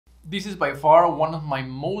This is by far one of my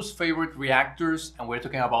most favorite reactors, and we're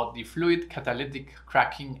talking about the fluid catalytic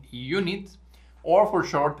cracking unit, or for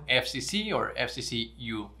short FCC or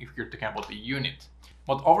FCCU if you're talking about the unit.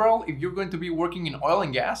 But overall, if you're going to be working in oil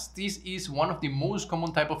and gas, this is one of the most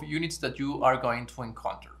common type of units that you are going to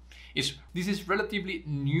encounter. This is relatively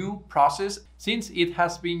new process since it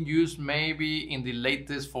has been used maybe in the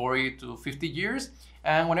latest 40 to 50 years.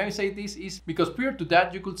 And when I say this is because prior to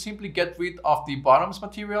that, you could simply get rid of the bottoms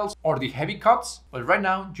materials or the heavy cuts. But right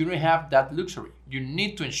now, you don't have that luxury. You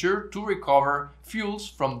need to ensure to recover fuels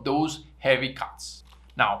from those heavy cuts.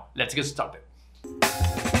 Now, let's get started.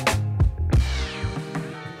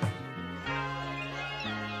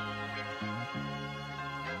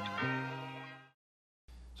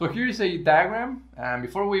 So here is a diagram, and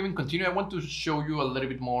before we even continue, I want to show you a little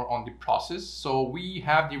bit more on the process. So we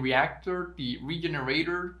have the reactor, the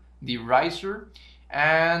regenerator, the riser,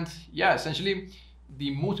 and yeah, essentially the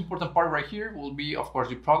most important part right here will be, of course,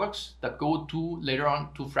 the products that go to later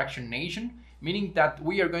on to fractionation, meaning that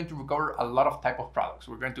we are going to recover a lot of type of products.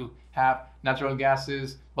 We're going to have natural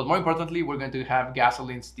gases, but more importantly, we're going to have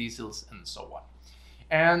gasolines, diesels, and so on.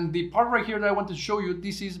 And the part right here that I want to show you,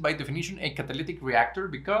 this is by definition a catalytic reactor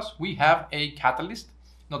because we have a catalyst.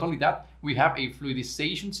 Not only that, we have a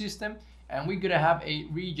fluidization system, and we're gonna have a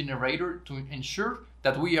regenerator to ensure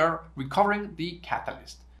that we are recovering the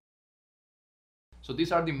catalyst. So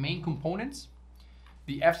these are the main components.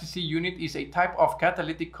 The FCC unit is a type of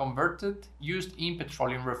catalytic converter used in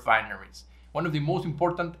petroleum refineries. One of the most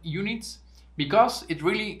important units because it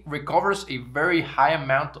really recovers a very high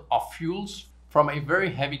amount of fuels from a very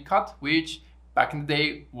heavy cut, which back in the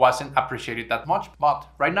day wasn't appreciated that much. But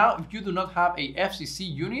right now, if you do not have a FCC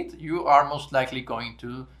unit, you are most likely going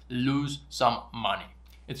to lose some money.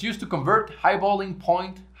 It's used to convert high boiling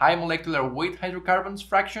point, high molecular weight hydrocarbons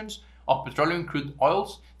fractions of petroleum crude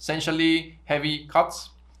oils, essentially heavy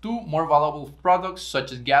cuts, to more valuable products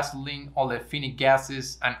such as gasoline, olefinic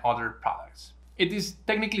gases, and other products. It is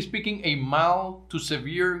technically speaking a mild to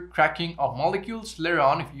severe cracking of molecules. Later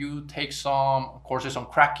on, if you take some courses on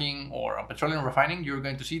cracking or on petroleum refining, you're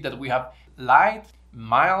going to see that we have light,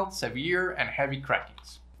 mild, severe, and heavy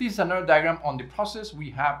crackings. This is another diagram on the process we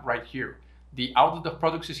have right here. The outlet of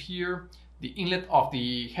products is here. The inlet of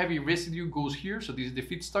the heavy residue goes here. So this is the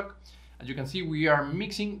feedstock. As you can see, we are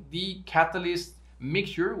mixing the catalyst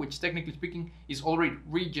mixture, which technically speaking is already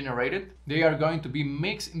regenerated. They are going to be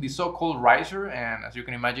mixed in the so-called riser, and as you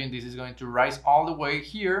can imagine, this is going to rise all the way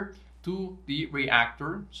here to the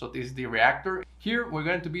reactor. So this is the reactor. Here we're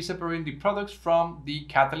going to be separating the products from the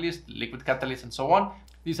catalyst, liquid catalyst, and so on.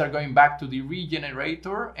 These are going back to the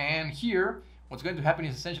regenerator, and here what's going to happen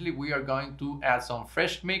is essentially we are going to add some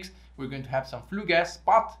fresh mix. We're going to have some flue gas,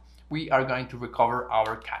 but we are going to recover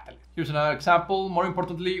our catalyst. Here's another example. More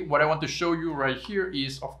importantly, what I want to show you right here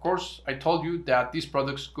is, of course, I told you that these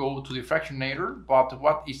products go to the fractionator, but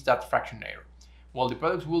what is that fractionator? Well, the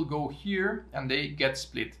products will go here and they get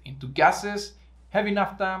split into gases, heavy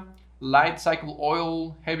naphtha, light cycle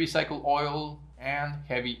oil, heavy cycle oil, and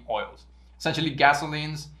heavy oils. Essentially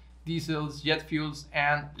gasolines, diesels, jet fuels,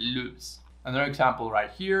 and lubes. Another example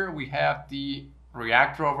right here, we have the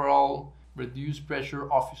reactor overall, reduced pressure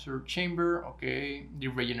officer chamber, okay, the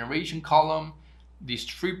regeneration column, the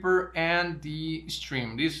stripper, and the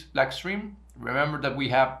stream. This black stream, remember that we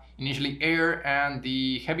have initially air and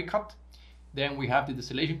the heavy cut. Then we have the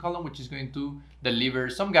distillation column, which is going to deliver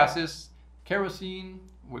some gases, kerosene.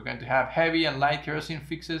 We're going to have heavy and light kerosene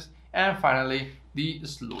fixes, and finally the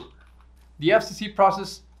slur. The FCC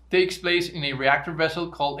process takes place in a reactor vessel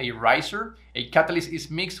called a riser. A catalyst is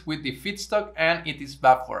mixed with the feedstock and it is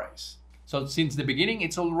vaporized. So since the beginning,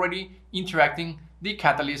 it's already interacting the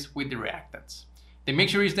catalyst with the reactants. The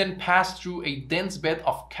mixture is then passed through a dense bed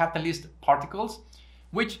of catalyst particles,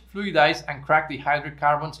 which fluidize and crack the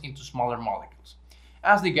hydrocarbons into smaller molecules.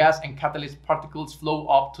 As the gas and catalyst particles flow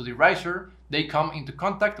up to the riser, they come into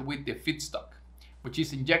contact with the feedstock, which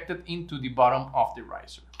is injected into the bottom of the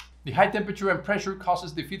riser. The high temperature and pressure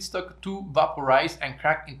causes the feedstock to vaporize and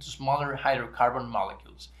crack into smaller hydrocarbon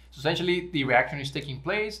molecules. So essentially, the reaction is taking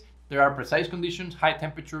place. There are precise conditions, high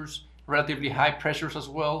temperatures, relatively high pressures as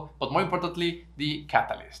well, but more importantly, the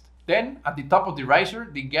catalyst. Then, at the top of the riser,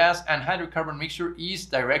 the gas and hydrocarbon mixture is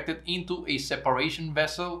directed into a separation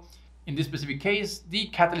vessel. In this specific case, the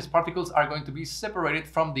catalyst particles are going to be separated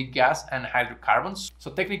from the gas and hydrocarbons. So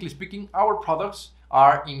technically speaking, our products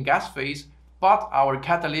are in gas phase, but our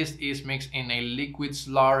catalyst is mixed in a liquid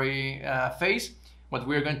slurry phase. What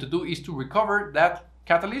we're going to do is to recover that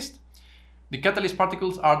catalyst. The catalyst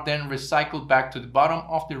particles are then recycled back to the bottom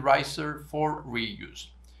of the riser for reuse.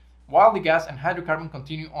 while the gas and hydrocarbon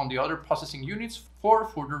continue on the other processing units for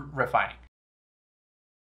further refining.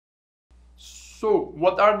 So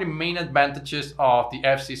what are the main advantages of the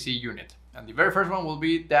FCC unit? And the very first one will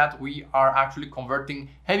be that we are actually converting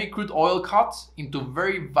heavy crude oil cuts into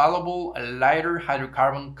very valuable lighter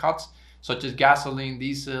hydrocarbon cuts such as gasoline,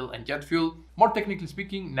 diesel, and jet fuel. More technically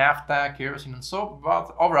speaking, naphtha, kerosene, and so,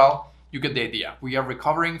 but overall, you get the idea. We are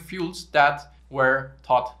recovering fuels that were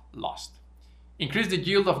thought lost. Increase the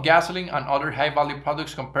yield of gasoline and other high-value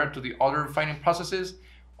products compared to the other refining processes.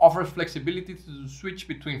 Offers flexibility to switch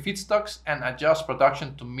between feedstocks and adjust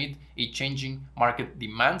production to meet a changing market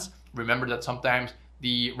demands. Remember that sometimes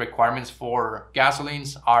the requirements for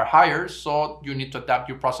gasolines are higher, so you need to adapt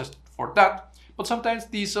your process for that. But sometimes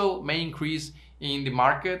diesel may increase in the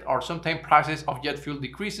market, or sometimes prices of jet fuel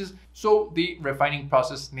decreases, so the refining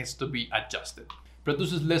process needs to be adjusted.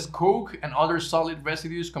 Produces less coke and other solid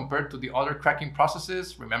residues compared to the other cracking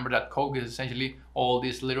processes. Remember that coke is essentially all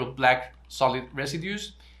these little black solid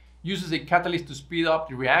residues. Uses a catalyst to speed up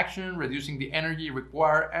the reaction, reducing the energy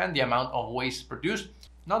required and the amount of waste produced.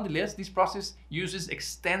 Nonetheless, this process uses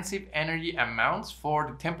extensive energy amounts for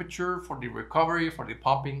the temperature, for the recovery, for the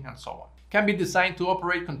pumping, and so on. Can be designed to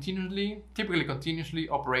operate continuously. Typically, continuously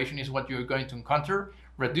operation is what you're going to encounter,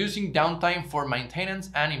 reducing downtime for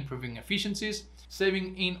maintenance and improving efficiencies,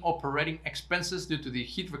 saving in operating expenses due to the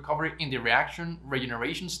heat recovery in the reaction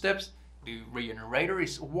regeneration steps. The regenerator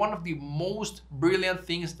is one of the most brilliant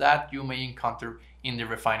things that you may encounter in the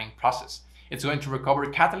refining process. It's going to recover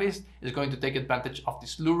catalyst, it's going to take advantage of the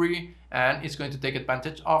slurry, and it's going to take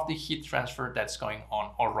advantage of the heat transfer that's going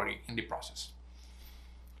on already in the process.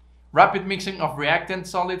 Rapid mixing of reactant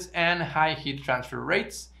solids and high heat transfer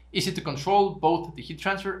rates. Easy to control both the heat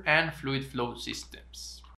transfer and fluid flow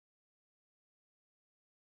systems.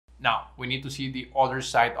 Now, we need to see the other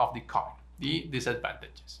side of the coin, the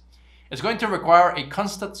disadvantages. It's going to require a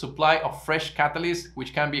constant supply of fresh catalyst,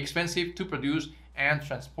 which can be expensive to produce and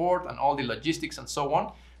transport and all the logistics and so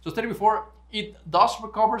on. So as stated before, it does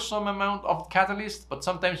recover some amount of catalyst, but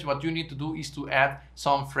sometimes what you need to do is to add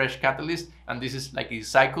some fresh catalyst, and this is like a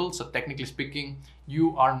cycle. So technically speaking,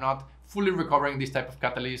 you are not fully recovering this type of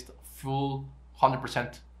catalyst full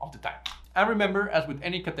 100% of the time. And remember, as with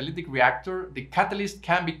any catalytic reactor, the catalyst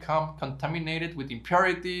can become contaminated with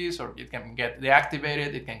impurities, or it can get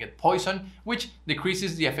deactivated, it can get poisoned, which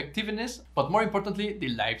decreases the effectiveness, but more importantly,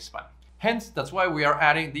 the lifespan. Hence, that's why we are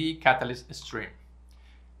adding the catalyst stream.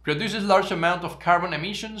 Produces large amount of carbon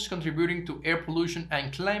emissions, contributing to air pollution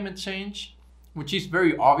and climate change, which is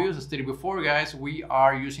very obvious. As stated before, guys, we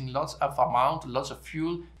are using lots of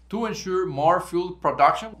fuel to ensure more fuel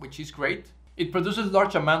production, which is great. It produces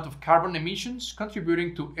large amount of carbon emissions,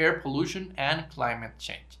 contributing to air pollution and climate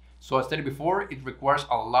change. So as stated before, it requires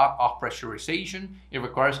a lot of pressurization, it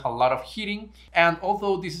requires a lot of heating, and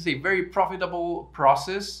although this is a very profitable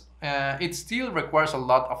process, it still requires a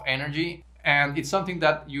lot of energy, and it's something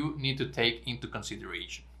that you need to take into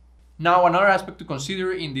consideration. Now, another aspect to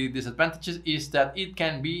consider in the disadvantages is that it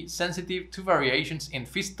can be sensitive to variations in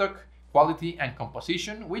feedstock quality and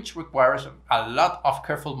composition, which requires a lot of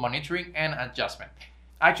careful monitoring and adjustment.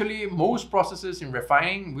 Actually, most processes in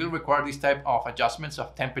refining will require this type of adjustments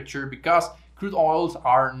of temperature because crude oils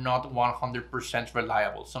are not 100%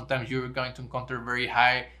 reliable. Sometimes you're going to encounter very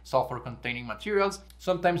high sulfur containing materials.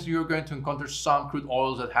 Sometimes you're going to encounter some crude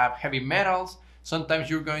oils that have heavy metals. Sometimes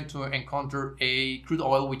you're going to encounter a crude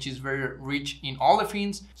oil which is very rich in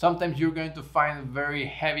olefins. Sometimes you're going to find very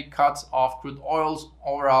heavy cuts of crude oils.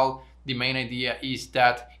 Overall, the main idea is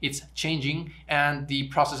that it's changing and the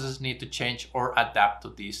processes need to change or adapt to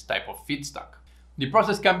this type of feedstock. The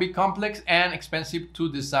process can be complex and expensive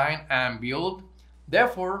to design and build,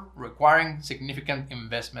 therefore requiring significant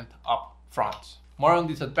investment up front. More on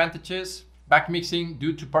disadvantages. Backmixing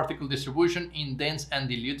due to particle distribution in dense and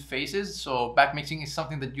dilute phases. So backmixing is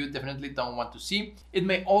something that you definitely don't want to see. It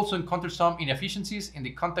may also encounter some inefficiencies in the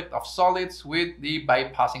contact of solids with the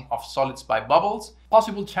bypassing of solids by bubbles,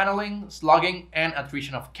 possible channeling, slugging, and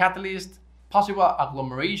attrition of catalyst, possible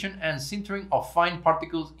agglomeration and sintering of fine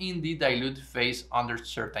particles in the dilute phase under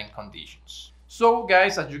certain conditions. So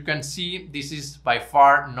guys, as you can see, this is by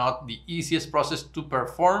far not the easiest process to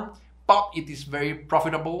perform, but it is very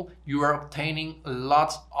profitable. You are obtaining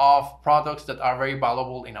lots of products that are very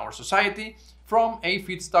valuable in our society from a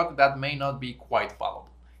feedstock that may not be quite valuable.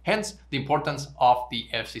 Hence, the importance of the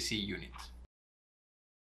FCC unit.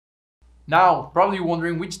 Now, probably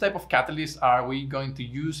wondering which type of catalysts are we going to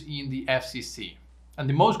use in the FCC. And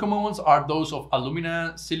the most common ones are those of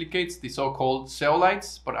alumina silicates, the so-called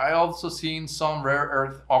zeolites, but I also seen some rare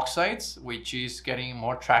earth oxides, which is getting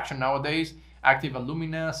more traction nowadays. active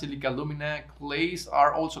alumina, silica alumina, clays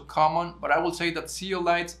are also common, but I will say that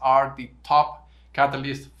zeolites are the top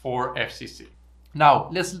catalyst for FCC. Now,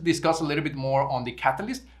 let's discuss a little bit more on the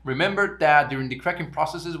catalyst. Remember that during the cracking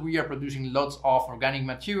processes, we are producing lots of organic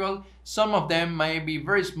material. Some of them may be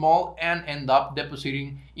very small and end up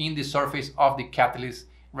depositing in the surface of the catalyst,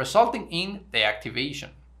 resulting in deactivation.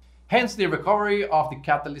 Hence, the recovery of the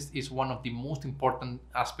catalyst is one of the most important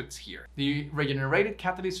aspects here. The regenerated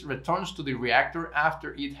catalyst returns to the reactor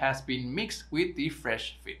after it has been mixed with the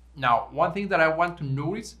fresh feed. Now, one thing that I want to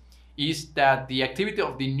notice is that the activity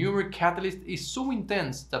of the newer catalyst is so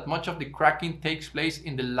intense that much of the cracking takes place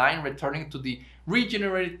in the line returning to the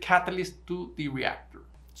regenerated catalyst to the reactor.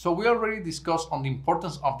 So we already discussed on the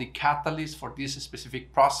importance of the catalyst for this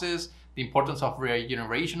specific process, the importance of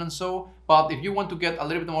regeneration and so, but if you want to get a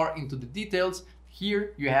little bit more into the details,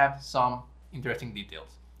 here you have some interesting details.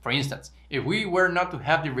 For instance, if we were not to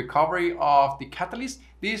have the recovery of the catalyst,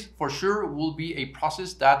 this for sure will be a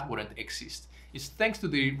process that wouldn't exist. It's thanks to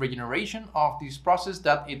the regeneration of this process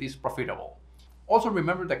that it is profitable. Also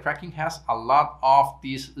remember that cracking has a lot of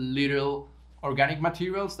these little organic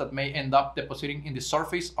materials that may end up depositing in the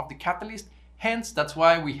surface of the catalyst. Hence, that's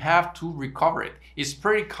why we have to recover it. It's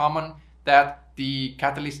pretty common that the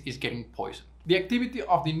catalyst is getting poisoned. The activity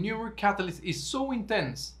of the newer catalyst is so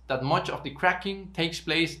intense that much of the cracking takes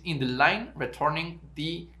place in the line returning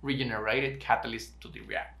the regenerated catalyst to the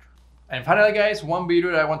reactor. And finally, guys, one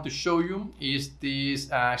video that I want to show you is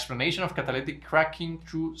this explanation of catalytic cracking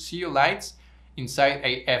through zeolites inside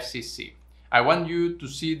a FCC. I want you to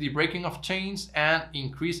see the breaking of chains and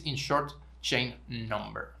increase in short chain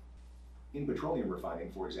number. In petroleum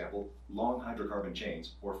refining, for example, long hydrocarbon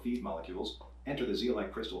chains, or feed molecules, enter the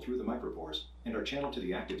zeolite crystal through the micropores and are channeled to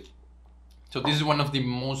the active. So this is one of the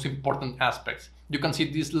most important aspects. You can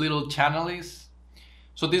see this little channel is.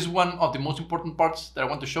 So this is one of the most important parts that I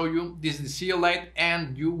want to show you. This is the zeolite,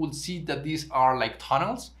 and you will see that these are like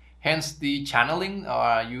tunnels. Hence the channeling.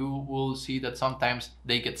 You will see that sometimes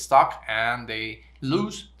they get stuck and they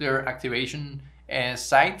lose their activation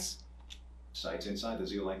sites. Sites inside the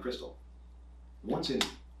zeolite crystal.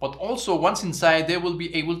 But also once inside, they will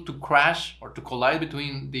be able to crash or to collide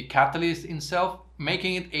between the catalyst itself,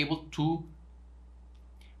 making it able to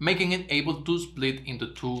split into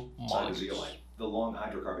two molecules. The long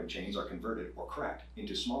hydrocarbon chains are converted or cracked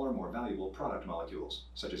into smaller, more valuable product molecules,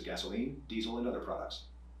 such as gasoline, diesel, and other products.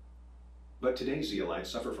 But today's zeolites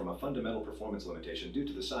suffer from a fundamental performance limitation due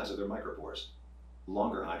to the size of their micropores.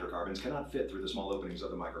 Longer hydrocarbons cannot fit through the small openings of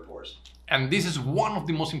the micropores. And this is one of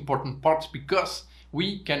the most important parts because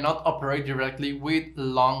we cannot operate directly with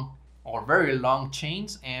long or very long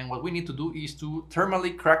chains, and what we need to do is to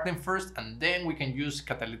thermally crack them first, and then we can use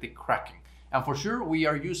catalytic cracking. And for sure, we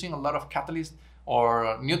are using a lot of catalysts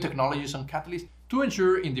or new technologies on catalysts to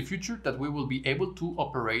ensure in the future that we will be able to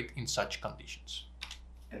operate in such conditions.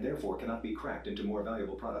 And therefore cannot be cracked into more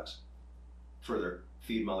valuable products. Further,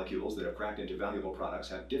 feed molecules that have cracked into valuable products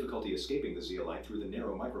have difficulty escaping the zeolite through the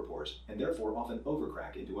narrow micropores, and therefore often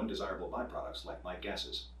overcrack into undesirable byproducts like light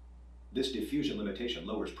gases. This diffusion limitation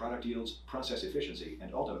lowers product yields, process efficiency,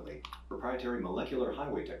 and ultimately, proprietary molecular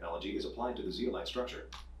highway technology is applied to the zeolite structure.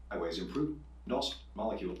 Highways improve, and also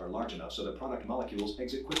molecules are large enough so the product molecules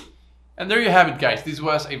exit quickly. And there you have it, guys. This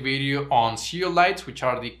was a video on zeolites, which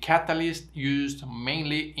are the catalysts used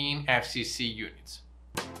mainly in FCC units.